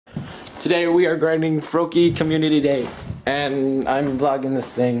Today we are grinding FROAKIE Community Day, and I'm vlogging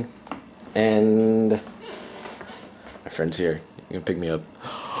this thing, and my friend's here. You can pick me up.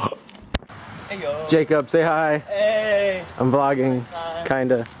 Hey yo. Jacob, say hi. Hey. I'm vlogging,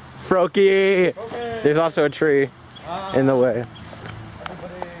 kinda. FROAKIE. There's also a tree in the way.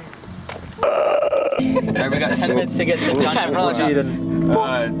 Alright, we got 10 minutes to get the done. I got to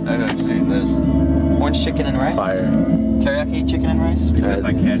eat this. Orange chicken and rice. Fire. Teriyaki chicken and rice. Because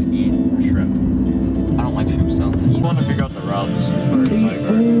I can't eat shrimp. I don't like shrimp, so You want to figure out the routes for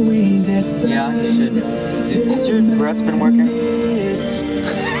Tiger. yeah, you should. Has your routes been working?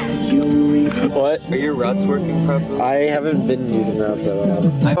 What? Are your routes working properly? I haven't been using routes at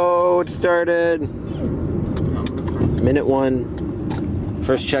all. Oh, it started. Minute 1.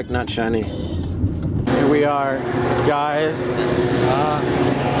 First check, not shiny. Here we are, guys.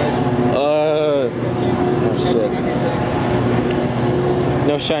 Oh shit.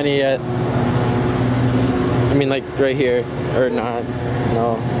 No shiny yet. I mean, like right here, or not.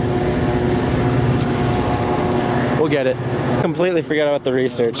 No. We'll get it. Completely forgot about the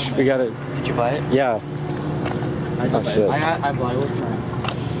research. We got it. Did you buy it? Yeah. Oh shit. I buy it.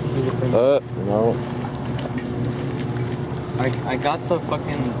 No. I got the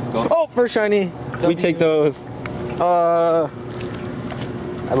fucking. Oh, first shiny. We take those. I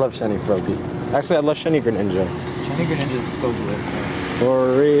love shiny FROAKIE. Actually, I love shiny Greninja. Shiny Greninja is so good.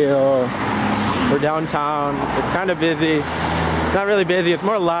 For real. We're downtown. It's kind of busy. Not really busy. It's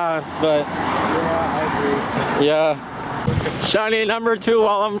more loud, but Yeah, I agree. yeah. Shiny number 2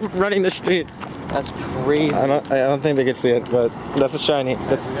 while I'm running the street. That's crazy. I don't think they can see it, but that's a shiny.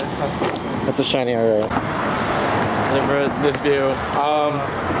 That's a shiny, alright. For this view.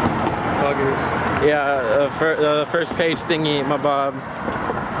 Buggers. Yeah, the first page thingy, my Bob.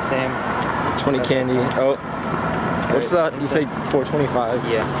 Same. 20 candy. Oh. What's that? You say 425?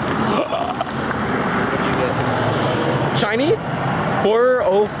 Yeah. What'd you get? Shiny?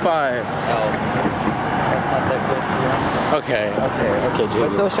 405. Oh. That's not that good to be honest. Okay, Jacob.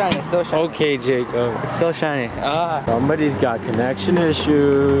 It's so shiny, it's so shiny. Okay, Jacob. It's so shiny. Somebody's got connection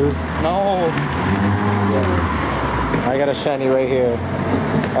issues. No. I got a shiny right here.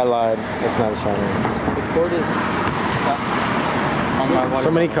 I lied. It's not a shiny. The cord is stuck on my water.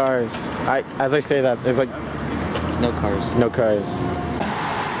 So many cars. As I say that, there's like No cars. no cars.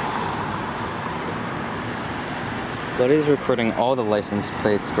 Buddy's recording all the license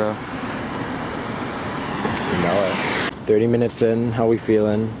plates, bro. You know it. 30 minutes in, how we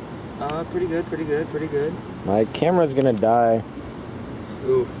feeling? Pretty good. My camera's gonna die,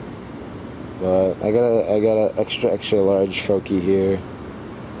 Oof. but I got a extra large FROAKIE here.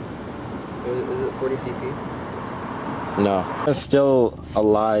 Is it 40 CP? No, it's still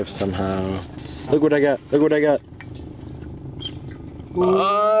alive somehow. Look what I got. Look what I got.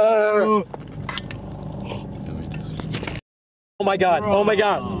 Oh my god! Oh my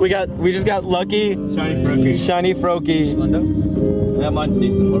god! We just got lucky. Shiny FROAKIE. Shiny FROAKIE. Hundo? Yeah, mine's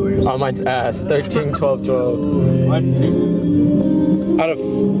decent. What about yours? Oh, mine's ass. 13, 12, 12. Mine's decent. Out of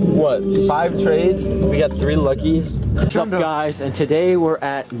what? 5 trades? We got 3 luckies. What's up, guys? And today we're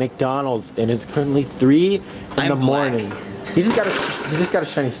at McDonald's, and it's currently 3 in the morning. He just got a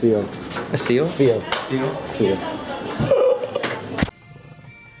shiny seal. A seal? Seal.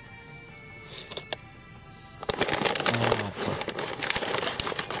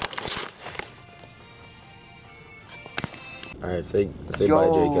 Alright, say bye,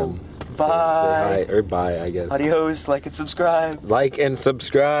 Jacob. Bye. Say hi, or bye, I guess. Adios, like and subscribe. Like and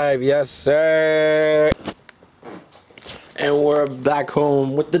subscribe, yes sir. And we're back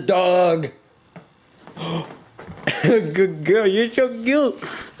home with the dog. Good girl, you're so cute.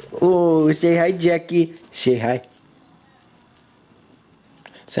 Oh, say hi, Jackie. Say hi.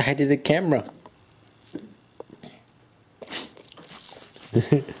 Say hi to the camera.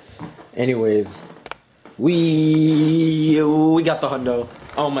 Anyways, we got the hundo.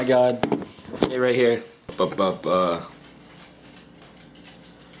 Oh my god. Stay right here.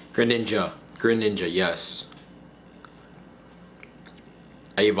 Greninja, yes.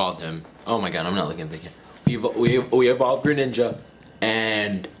 I evolved him. Oh my god, I'm not looking big. We evolved Greninja,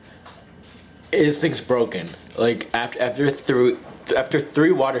 and this thing's broken. Like after 3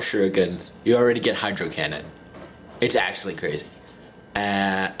 water shurikens, you already get Hydro Cannon. It's actually crazy.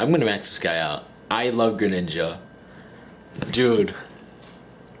 I'm gonna max this guy out. I love Greninja. Dude.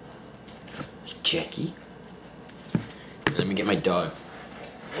 Jackie. Let me get my dog.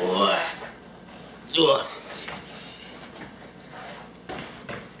 Ugh.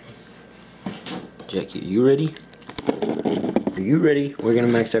 Jackie, you ready? Are you ready? We're gonna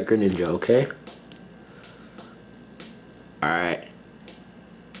max out Greninja, okay? Alright.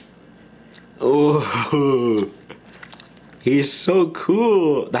 Oh, he's so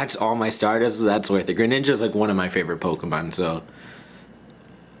cool. That's all my Stardust, but that's worth it. Greninja's like one of my favorite Pokemon, so.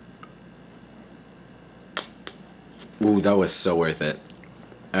 Ooh, that was so worth it.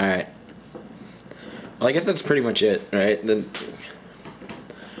 Alright. Well, I guess that's pretty much it, right? Then,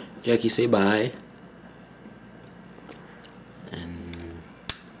 Jackie, say bye. And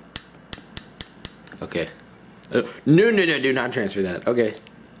okay. No, do not transfer that. Okay.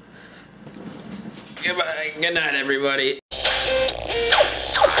 Goodbye. Good night, everybody.